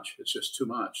too much. It's just too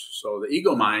much. So the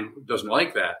ego mind doesn't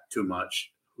like that too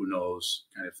much. Who knows,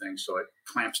 kind of thing. So it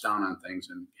clamps down on things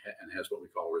and has what we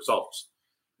call results,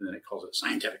 and then it calls it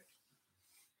scientific.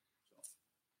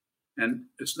 And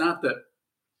it's not that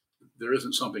there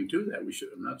isn't something to that.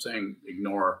 I'm not saying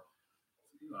ignore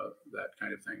that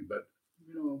kind of thing, but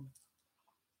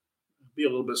be a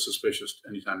little bit suspicious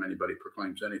anytime anybody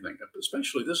proclaims anything,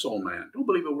 especially this old man. Don't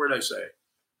believe a word I say.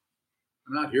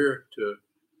 I'm not here to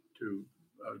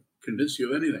convince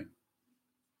you of anything.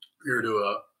 I'm here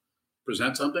to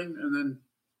present something, and then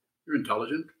you're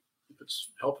intelligent. If it's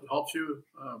helps you,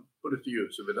 put it to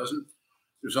use. If it doesn't,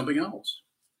 do something else.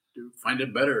 Find a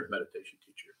better meditation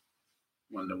teacher,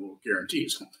 one that will guarantee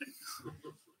something.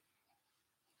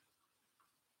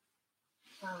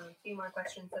 A few more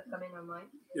questions have come in online.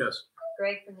 Yes.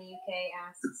 Greg from the UK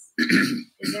asks,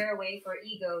 is there a way for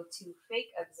ego to fake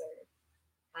observe?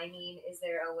 I mean, is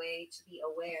there a way to be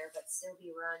aware but still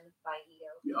be run by ego?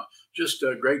 Yeah, just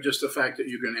Greg, just the fact that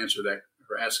you can answer that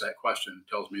or ask that question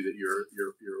tells me that your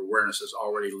awareness is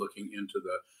already looking into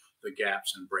the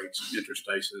gaps and breaks and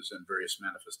interstices and various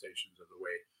manifestations of the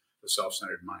way the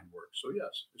self-centered mind works. So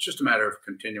yes, it's just a matter of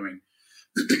continuing.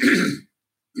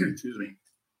 Excuse me.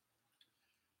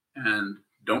 And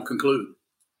don't conclude.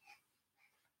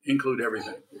 Include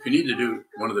everything. If you need to do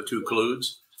one of the two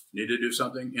clues, you need to do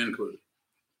something, include.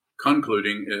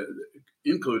 Concluding,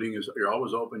 including is you're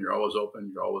always open, you're always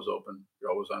open, you're always open, you're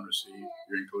always on receive,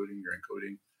 you're including,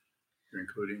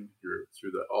 you're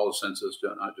through all the senses,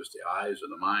 not just the eyes or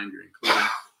the mind, you're including.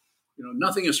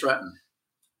 Nothing is threatened.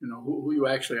 Who you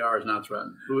actually are is not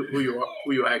threatened. Who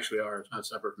you actually are is not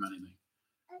separate from anything.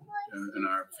 In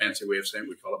our fancy way of saying it,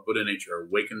 we call it Buddha nature,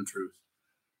 awakened truth.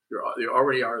 You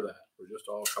already are that. We're just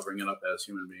all covering it up as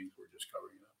human beings. We're just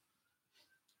covering it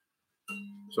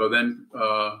up. So then,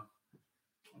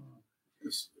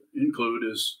 this include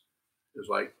is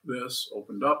like this,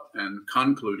 opened up, and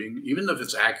concluding, even if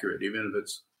it's accurate, even if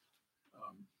it's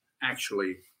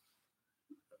actually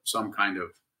some kind of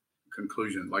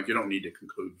conclusion, like you don't need to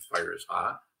conclude fire is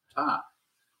hot. It's hot.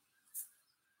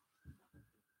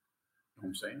 You know what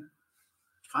I'm saying?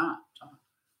 It's hot. It's hot.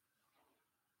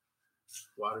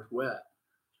 Water's wet.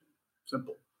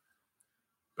 Simple.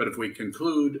 But if we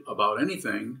conclude about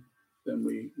anything, then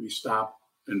we stop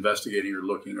investigating or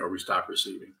looking, or we stop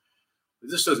receiving.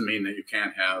 This doesn't mean that you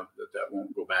can't have that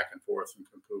won't go back and forth and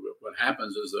conclude. But what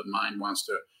happens is the mind wants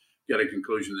to get a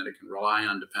conclusion that it can rely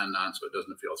on, depend on, so it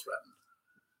doesn't feel threatened.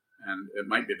 And it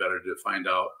might be better to find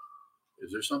out,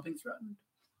 is there something threatened?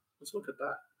 Let's look at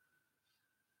that.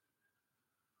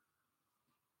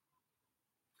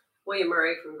 William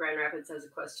Murray from Grand Rapids has a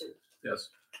question. Yes.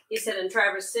 He said, in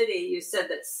Traverse City, you said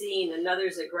that seeing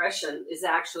another's aggression is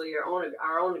actually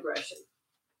our own aggression.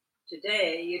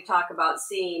 Today, you talk about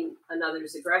seeing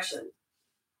another's aggression.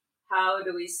 How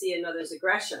do we see another's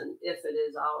aggression if it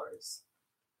is ours?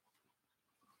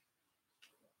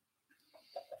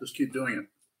 Just keep doing it.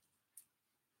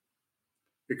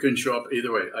 It couldn't show up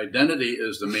either way. Identity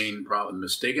is the main problem.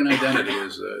 Mistaken identity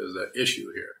is the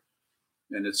issue here.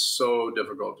 And it's so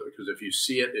difficult because if you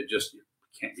see it, it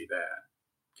can't be that.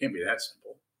 It can't be that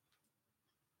simple.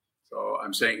 So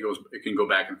I'm saying it can go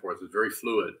back and forth. It's very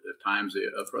fluid. At times, the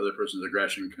other person's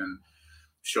aggression can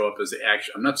show up as the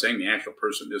action. I'm not saying the actual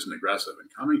person isn't aggressive and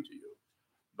coming to you,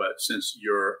 but since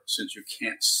you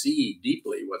can't see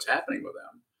deeply what's happening with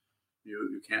them,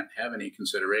 you can't have any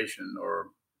consideration or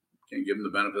can give them the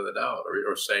benefit of the doubt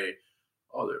or say,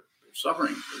 oh, they're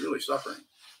suffering. They're really suffering.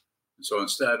 And so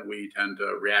instead, we tend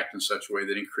to react in such a way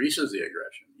that increases the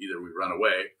aggression. Either we run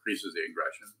away, increases the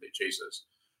aggression, they chase us,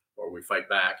 or we fight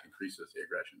back, increases the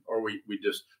aggression, or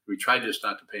we try just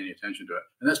not to pay any attention to it.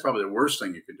 And that's probably the worst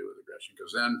thing you could do with aggression,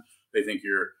 because then they think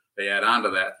they add on to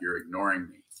that, you're ignoring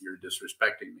me, you're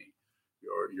disrespecting me,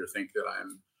 you think that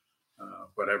I'm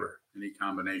whatever, any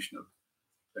combination of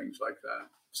things like that.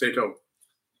 Sato.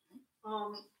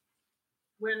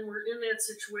 When we're in that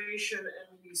situation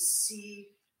and we see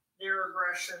their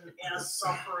aggression as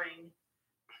suffering,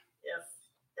 if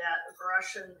that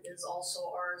aggression is also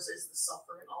ours, is the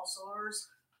suffering also ours?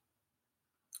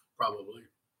 Probably.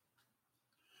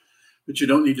 But you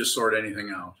don't need to sort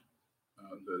anything out.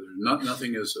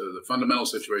 Nothing is the fundamental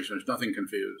situation. There's nothing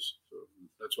confused. So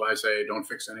that's why I say don't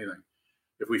fix anything.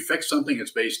 If we fix something, it's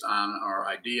based on our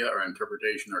idea, our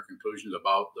interpretation, our conclusions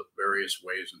about the various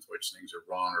ways in which things are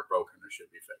wrong or broken or should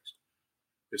be fixed.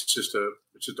 It's just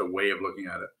a way of looking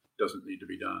at it. It doesn't need to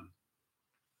be done.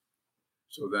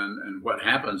 So then, and what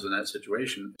happens in that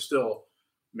situation is still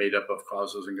made up of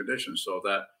causes and conditions. So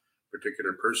that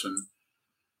particular person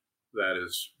that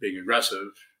is being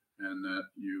aggressive and that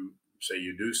you say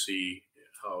you do see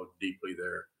how deeply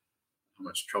how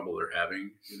much trouble they're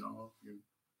having,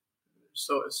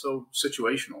 so it's so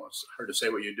situational. It's hard to say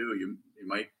what you do. You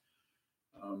might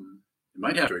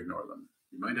have to ignore them.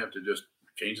 You might have to just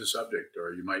change the subject,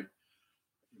 or you might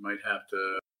have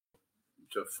to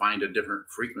find a different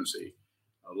frequency,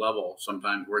 a level.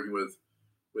 Sometimes working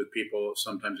with people,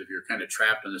 sometimes if you're kind of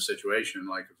trapped in a situation,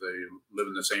 like if they live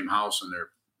in the same house and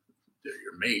they're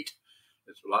your mate,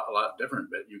 it's a lot different.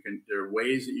 But there are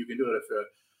ways that you can do it. If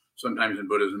sometimes in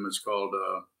Buddhism it's called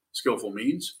skillful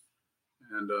means,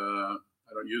 and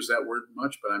I don't use that word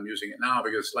much, but I'm using it now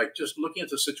because like just looking at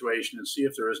the situation and see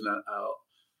if there isn't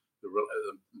the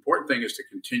important thing is to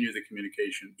continue the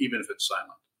communication, even if it's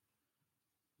silent.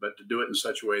 But to do it in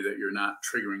such a way that you're not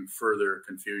triggering further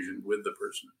confusion with the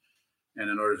person. And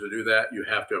in order to do that, you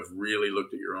have to have really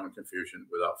looked at your own confusion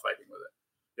without fighting with it.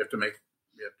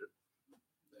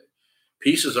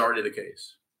 Peace is already the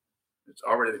case. It's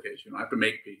already the case. You don't have to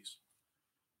make peace.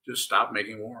 Just stop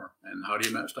making war. And how do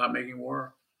you stop making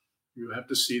war? You have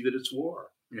to see that it's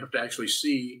war. You have to actually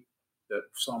see that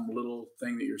some little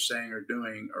thing that you're saying or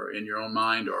doing or in your own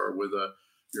mind or with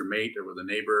your mate or with a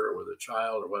neighbor or with a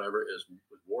child or whatever is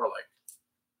warlike.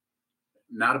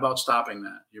 Not about stopping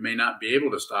that. You may not be able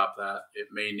to stop that. It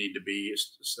may need to be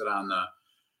sit on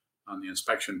the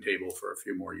inspection table for a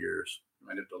few more years. You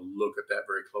might have to look at that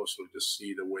very closely to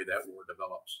see the way that war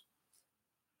develops.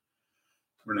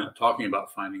 We're not talking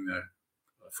about finding the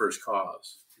first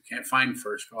cause. You can't find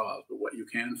first cause, but what you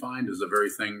can find is the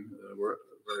very thing,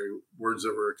 very words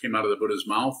that came out of the Buddha's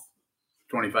mouth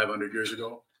 2,500 years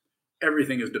ago.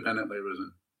 Everything is dependently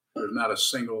arisen. There's not a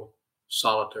single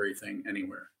solitary thing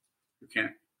anywhere. You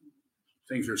can't.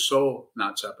 Things are so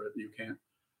not separate. You can't,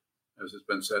 as it's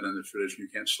been said in the tradition, you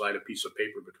can't slide a piece of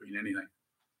paper between anything.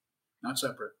 Not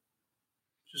separate.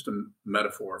 It's just a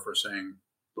metaphor for saying,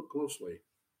 look closely.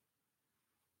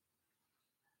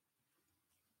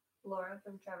 Laura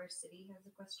from Traverse City has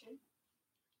a question.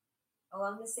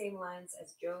 Along the same lines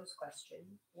as Joe's question,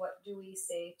 what do we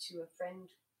say to a friend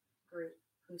group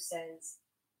who says,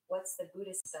 what's the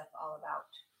Buddhist stuff all about?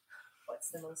 What's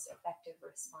the most effective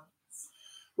response?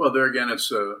 Well, there again,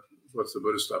 it's what's the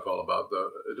Buddhist stuff all about?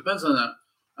 It depends on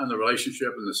the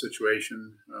relationship and the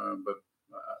situation. But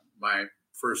my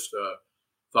first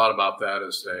thought about that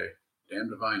is say,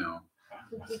 damned if I know.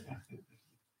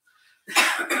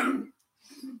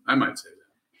 I might say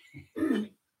that.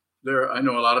 I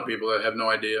know a lot of people that have no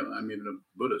idea I'm even a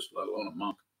Buddhist, let alone a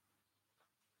monk.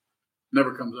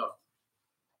 Never comes up.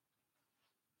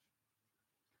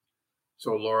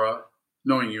 So, Laura,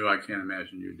 knowing you, I can't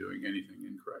imagine you doing anything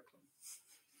incorrectly.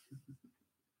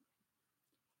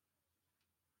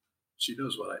 She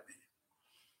knows what I mean.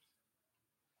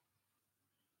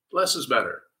 Less is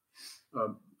better.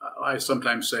 I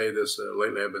sometimes say this,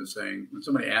 lately I've been saying, when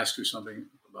somebody asks you something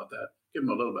about that, give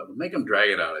them a little bit, but make them drag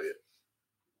it out of you.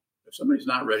 If somebody's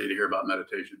not ready to hear about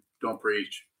meditation, don't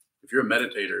preach. If you're a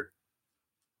meditator,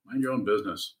 mind your own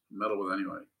business. Meddle with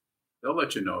anybody. They'll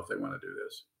let you know if they want to do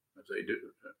this. If they do,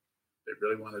 if they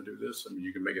really want to do this, I mean,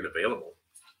 you can make it available.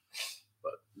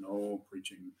 But no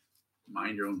preaching.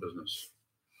 Mind your own business.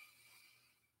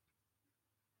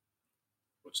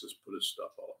 What's this Buddhist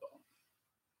stuff all about?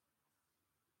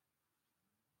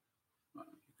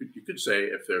 You could say,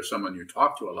 if there's someone you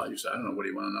talk to a lot, you say, I don't know, what do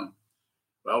you want to know?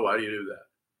 Well, why do you do that?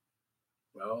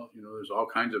 Well, there's all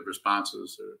kinds of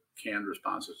responses, or canned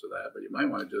responses to that, but you might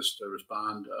want to just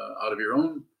respond out of your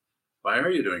own. Why are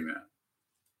you doing that?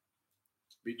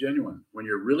 Be genuine. When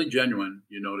you're really genuine,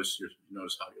 you notice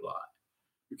how you lie.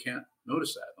 You can't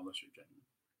notice that unless you're genuine.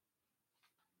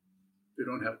 If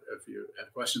you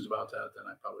have questions about that, then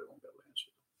I probably won't be able to answer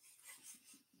them.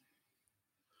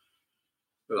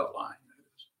 Without lying, that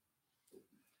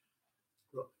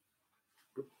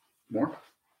is. More?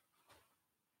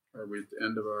 Are we at the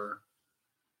end of our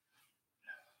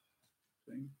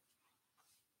thing?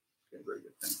 Okay, very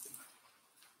good. Thank you.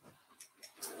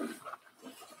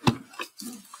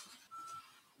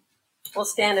 We'll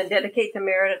stand and dedicate the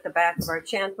merit at the back of our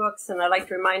chant books. And I'd like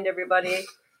to remind everybody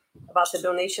about the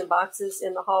donation boxes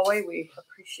in the hallway. We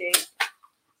appreciate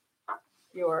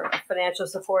your financial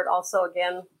support. Also,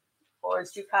 again,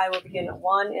 Forest Jukai will begin at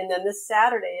 1. And then this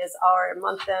Saturday is our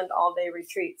month-end all-day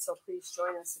retreat. So please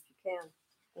join us if you can.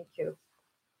 Thank you.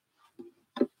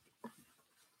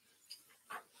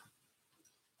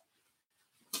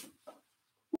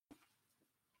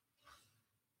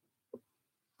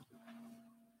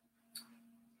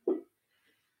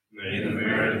 May the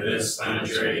merit of this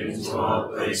penetrate into all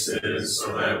places,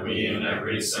 so that we and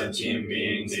every sentient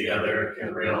being together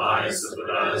can realize the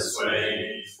Buddha's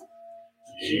way.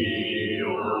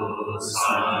 Ji-o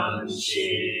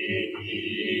san-chi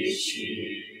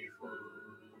chi-fu,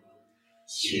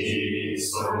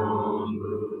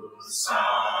 chi-son-bu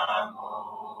sa-mo-ko-sa,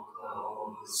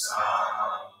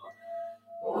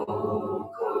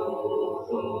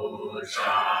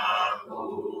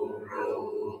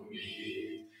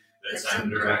 o-ko-ho-ja-hu-ro-mi. The 10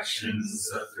 directions,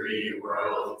 the 3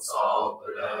 worlds, all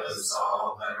Buddhas,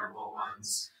 all venerable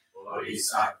ones,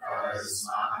 Bodhisattvas,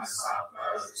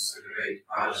 Mahasattvas, the great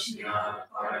Prajna,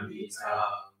 Paramita.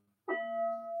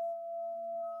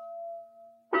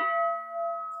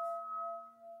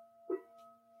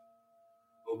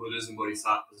 O Buddhas and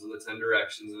Bodhisattvas of the 10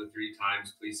 directions and the 3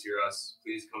 times, please hear us.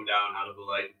 Please come down out of the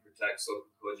light and protect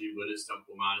Sokokoji Buddhist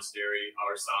Temple Monastery,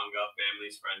 our Sangha,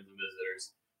 families, friends, and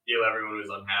visitors. Heal everyone who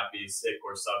is unhappy, sick,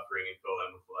 or suffering, and fill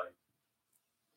them with light.